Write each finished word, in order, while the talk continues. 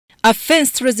A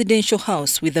fenced residential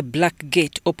house with a black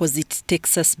gate opposite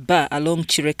Texas Bar along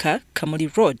Chireka,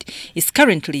 Kamuli Road is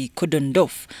currently cordoned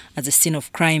off as a scene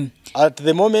of crime. At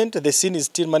the moment, the scene is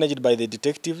still managed by the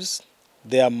detectives.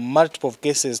 There are multiple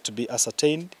cases to be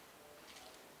ascertained.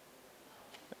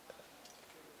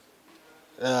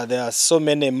 There are so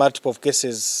many multiple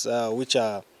cases which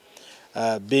are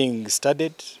being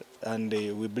studied, and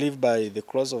we believe by the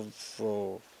close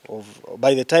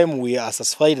by the time we are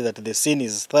satisfied that the scene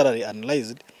is thoroughly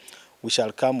analyzed, we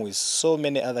shall come with so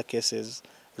many other cases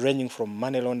ranging from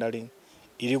money laundering,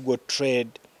 illegal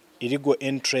trade, illegal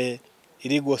entry,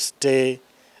 illegal stay,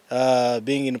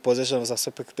 being in possession of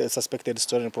suspected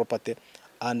stolen property,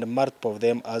 and multiple of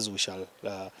them as we shall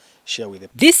share with them.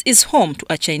 This is home to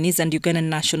a Chinese and Ugandan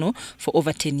national for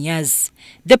over 10 years.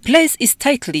 The place is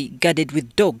tightly guarded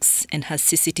with dogs and has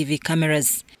CCTV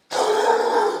cameras.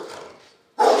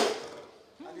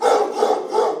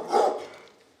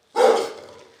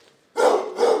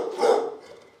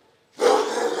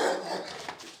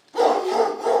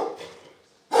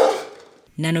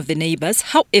 None of the neighbors,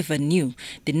 however, knew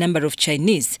the number of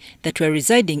Chinese that were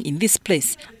residing in this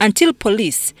place until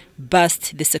police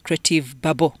burst the secretive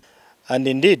bubble. And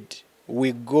indeed,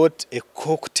 we got a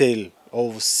cocktail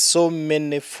of so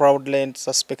many fraudulent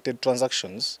suspected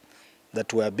transactions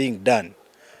that were being done,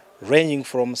 ranging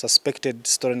from suspected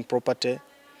stolen property.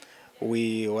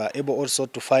 We were able also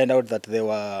to find out that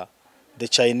the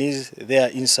Chinese there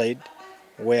inside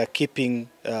were keeping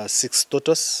 6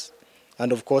 tortoises.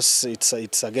 And of course,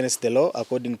 it's against the law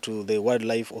according to the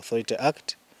Wildlife Authority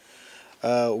Act.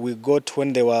 We got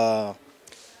when there were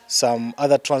some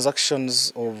other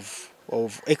transactions of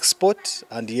export,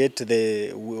 and yet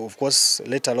of course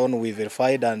later on we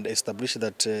verified and established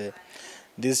that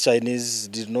these Chinese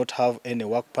did not have any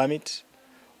work permit.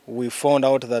 We found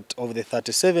out that of the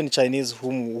 37 Chinese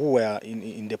who were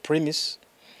in the premise,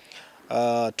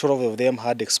 12 of them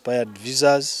had expired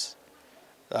visas.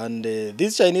 And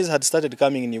these Chinese had started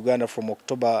coming in Uganda from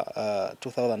October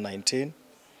 2019,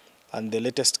 and the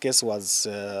latest case was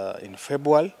in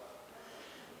February.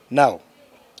 Now,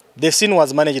 the scene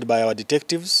was managed by our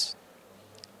detectives.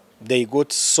 They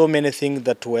got so many things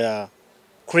that were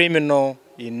criminal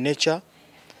in nature.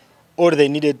 All they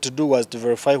needed to do was to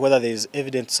verify whether there is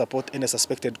evidence to support any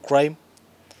suspected crime.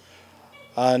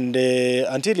 And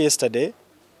until yesterday,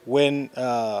 when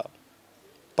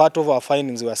part of our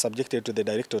findings were subjected to the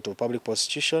Directorate of Public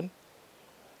Prosecution,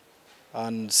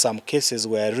 and some cases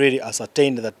were really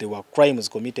ascertained that there were crimes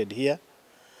committed here.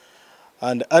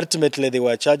 And ultimately they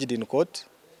were charged in court,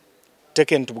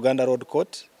 taken to Buganda Road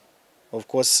Court. Of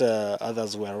course,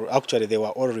 others they were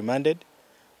all remanded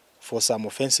for some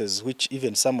offences, which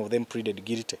even some of them pleaded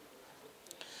guilty.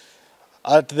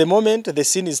 At the moment, the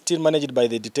scene is still managed by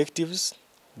the detectives.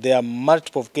 There are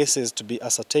multiple cases to be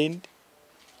ascertained.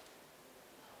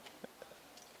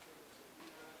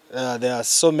 There are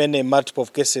so many multiple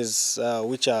cases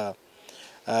which are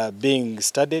being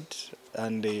studied,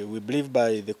 and we believe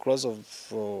by the close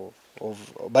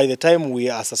by the time we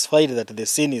are satisfied that the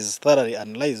scene is thoroughly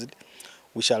analyzed,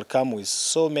 we shall come with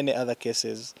so many other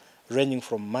cases ranging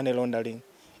from money laundering,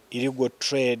 illegal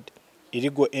trade,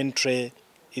 illegal entry,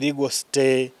 illegal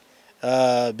stay,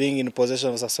 being in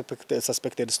possession of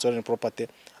suspected stolen property,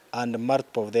 and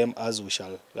multiple of them as we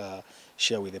shall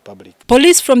share with the public.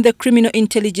 Police from the Criminal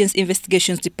Intelligence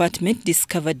Investigations Department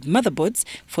discovered motherboards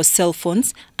for cell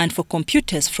phones and for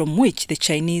computers from which the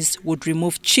Chinese would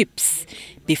remove chips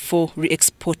before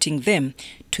re-exporting them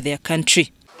to their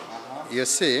country. You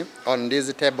see, on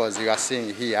these tables you are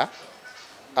seeing here,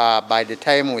 by the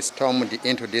time we stormed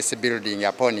into this building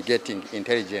upon getting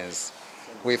intelligence,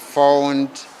 we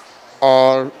found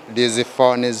all these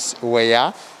phones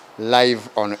were live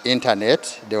on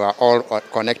internet. They were all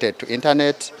connected to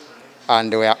internet,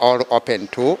 and they were all open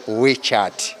to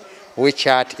WeChat.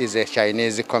 WeChat is a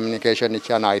Chinese communication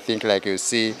channel, I think, like you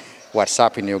see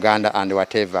WhatsApp in Uganda and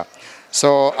whatever.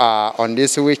 So on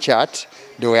this WeChat,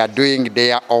 they were doing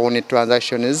their own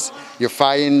transactions. You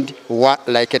find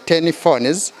like 10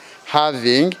 phones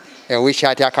having a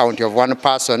WeChat account of one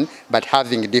person, but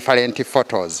having different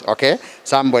photos, okay?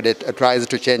 Somebody tries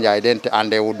to change identity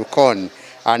and they would con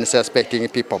unsuspecting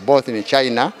people, both in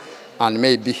China and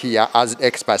maybe here, as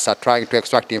experts are trying to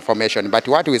extract information. But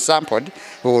what we sampled,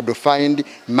 we would find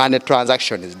money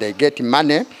transactions. They get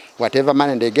money, whatever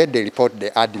money they get, they report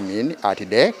the admin at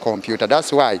the computer.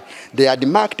 That's why they had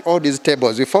marked all these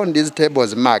tables. We found these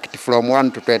tables marked from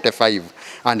 1 to 25,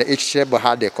 and each table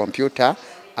had a computer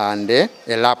and a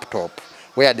laptop,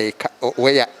 where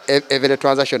every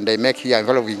transaction they make here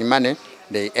involving money,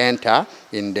 they enter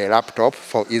in the laptop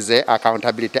for easy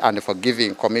accountability and for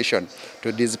giving commission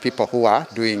to these people who are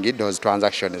doing those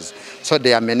transactions. So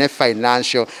there are many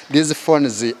financial, these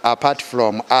phones, apart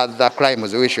from other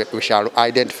crimes which we shall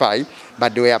identify,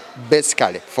 but they are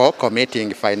basically for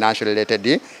committing financial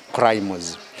related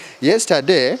crimes.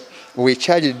 Yesterday, we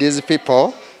charged these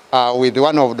people with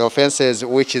one of the offenses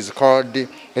which is called,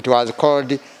 it was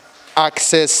called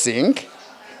accessing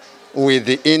with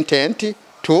the intent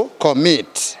to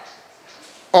commit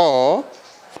or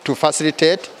to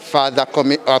facilitate further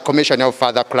commission of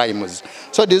further crimes.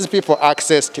 So these people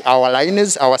accessed our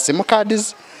lines, our SIM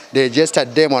cards, they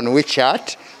registered them on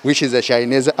WeChat, which is a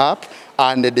Chinese app,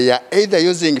 and they are either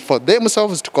using for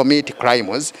themselves to commit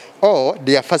crimes or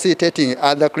they are facilitating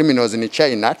other criminals in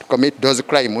China to commit those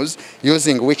crimes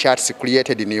using WeChats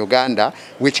created in Uganda,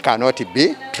 which cannot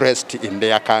be traced in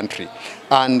their country.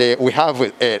 And we have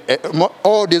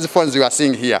all these phones you are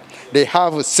seeing here, they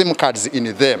have SIM cards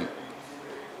in them.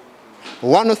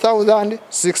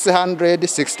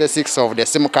 1,666 of the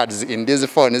SIM cards in these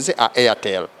phones are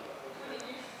Airtel.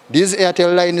 These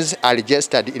Airtel lines are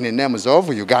registered in the names of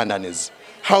Ugandans.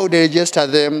 How they register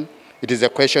them, it is a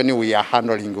question we are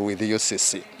handling with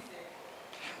UCC.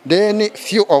 Then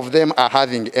few of them are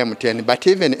having MTN, but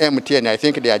even MTN, I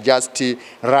think they are just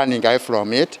running away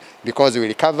from it because we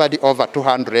recovered over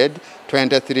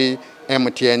 223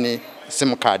 MTN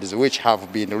SIM cards which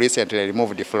have been recently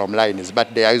removed from lines,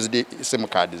 but they are used SIM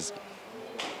cards.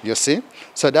 You see?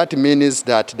 So that means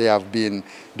that they have been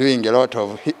doing a lot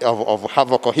of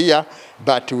havoc here,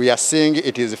 but we are seeing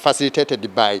it is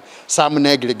facilitated by some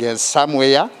negligence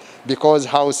somewhere, because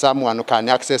how someone can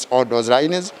access all those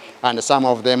lines, and some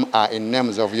of them are in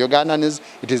names of Ugandans.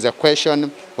 It is a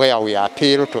question where we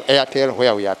appeal to Airtel,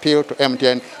 where we appeal to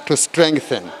MTN to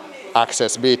strengthen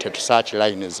accessibility to such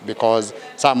lines, because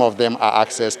some of them are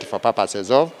accessed for purposes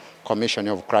of commission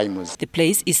of crimes. The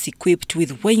place is equipped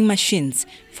with weighing machines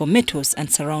for metals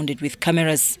and surrounded with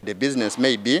cameras. The business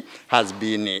maybe has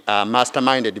been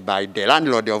masterminded by the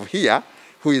landlord of here,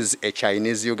 who is a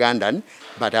Chinese Ugandan,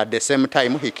 but at the same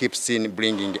time he keeps in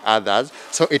bringing others.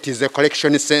 So it is a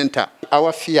collection center.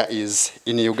 Our fear is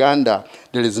in Uganda,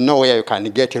 there is nowhere you can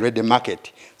get a ready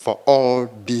market for all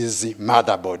these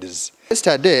motherboards.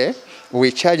 Yesterday,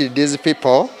 we charged these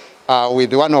people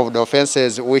with one of the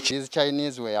offenses, which is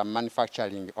Chinese were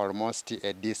manufacturing almost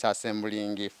a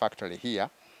disassembling factory here.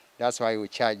 That's why we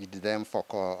charged them for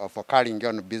carrying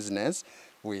on business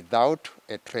without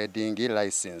a trading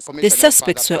license. The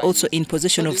suspects were also in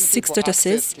possession of 6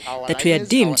 tortoises that were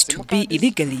deemed to be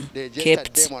illegally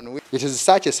kept. It is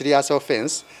such a serious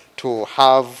offense to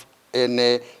have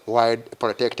any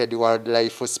protected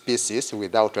wildlife species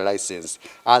without a license,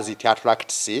 as it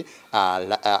attracts the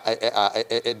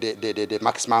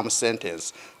maximum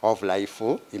sentence of life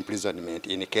imprisonment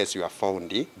in case you are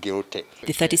found guilty.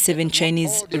 The 37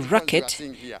 Chinese racket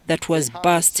that was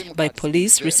bust by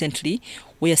police recently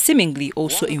were seemingly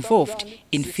also involved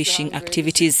in fishing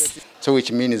activities. So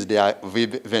which means they have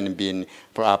even been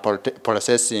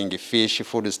processing fish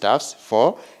foodstuffs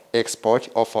for export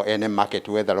or for any market,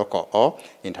 whether local or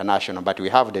international. But we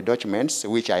have the documents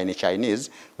which are in Chinese,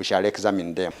 we shall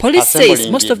examine them. Police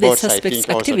says most of the suspects'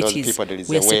 activities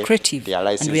were secretive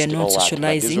and were not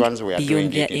socializing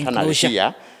beyond their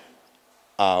enclosure.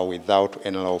 Without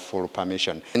any lawful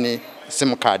permission. Any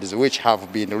SIM cards which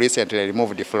have been recently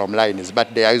removed from lines,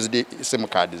 but they are used SIM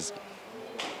cards.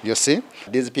 You see,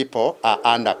 these people are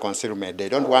under concealment. They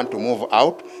don't want to move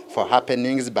out for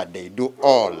happenings, but they do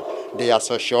all their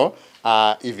social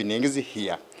evenings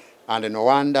here. And no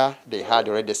wonder they had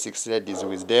already 6 ladies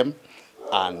with them,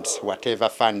 and whatever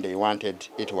fun they wanted,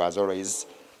 it was always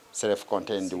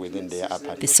self-contained within their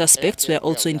apartment. The suspects were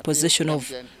also in possession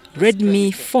of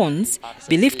Redmi phones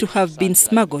believed to have been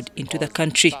smuggled into the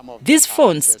country. These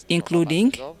phones,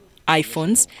 including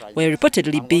iPhones, were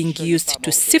reportedly being used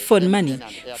to siphon money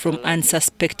from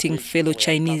unsuspecting fellow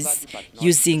Chinese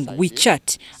using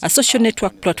WeChat, a social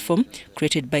network platform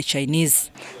created by Chinese.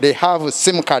 They have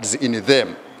SIM cards in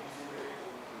them.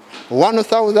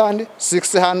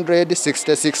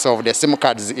 1,666 of the SIM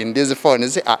cards in these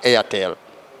phones are Airtel.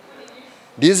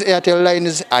 These Airtel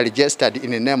lines are registered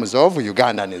in the names of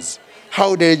Ugandans.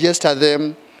 How they register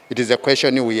them, it is a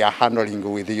question we are handling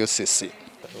with UCC.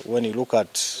 When you look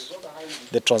at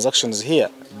the transactions here,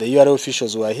 the URL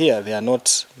officials who are here, they are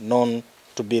not known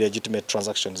to be legitimate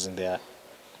transactions in there.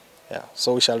 Yeah.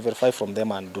 So we shall verify from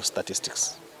them and do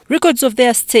statistics. Records of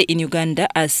their stay in Uganda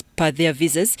as per their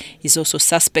visas is also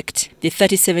suspect. The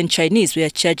 37 Chinese were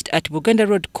charged at Buganda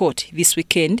Road Court this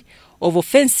weekend of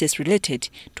offences related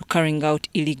to carrying out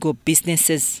illegal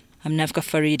businesses. I'm Navka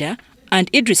Farida, and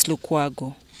Idris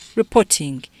Lukwago,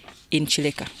 reporting in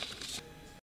Chileka.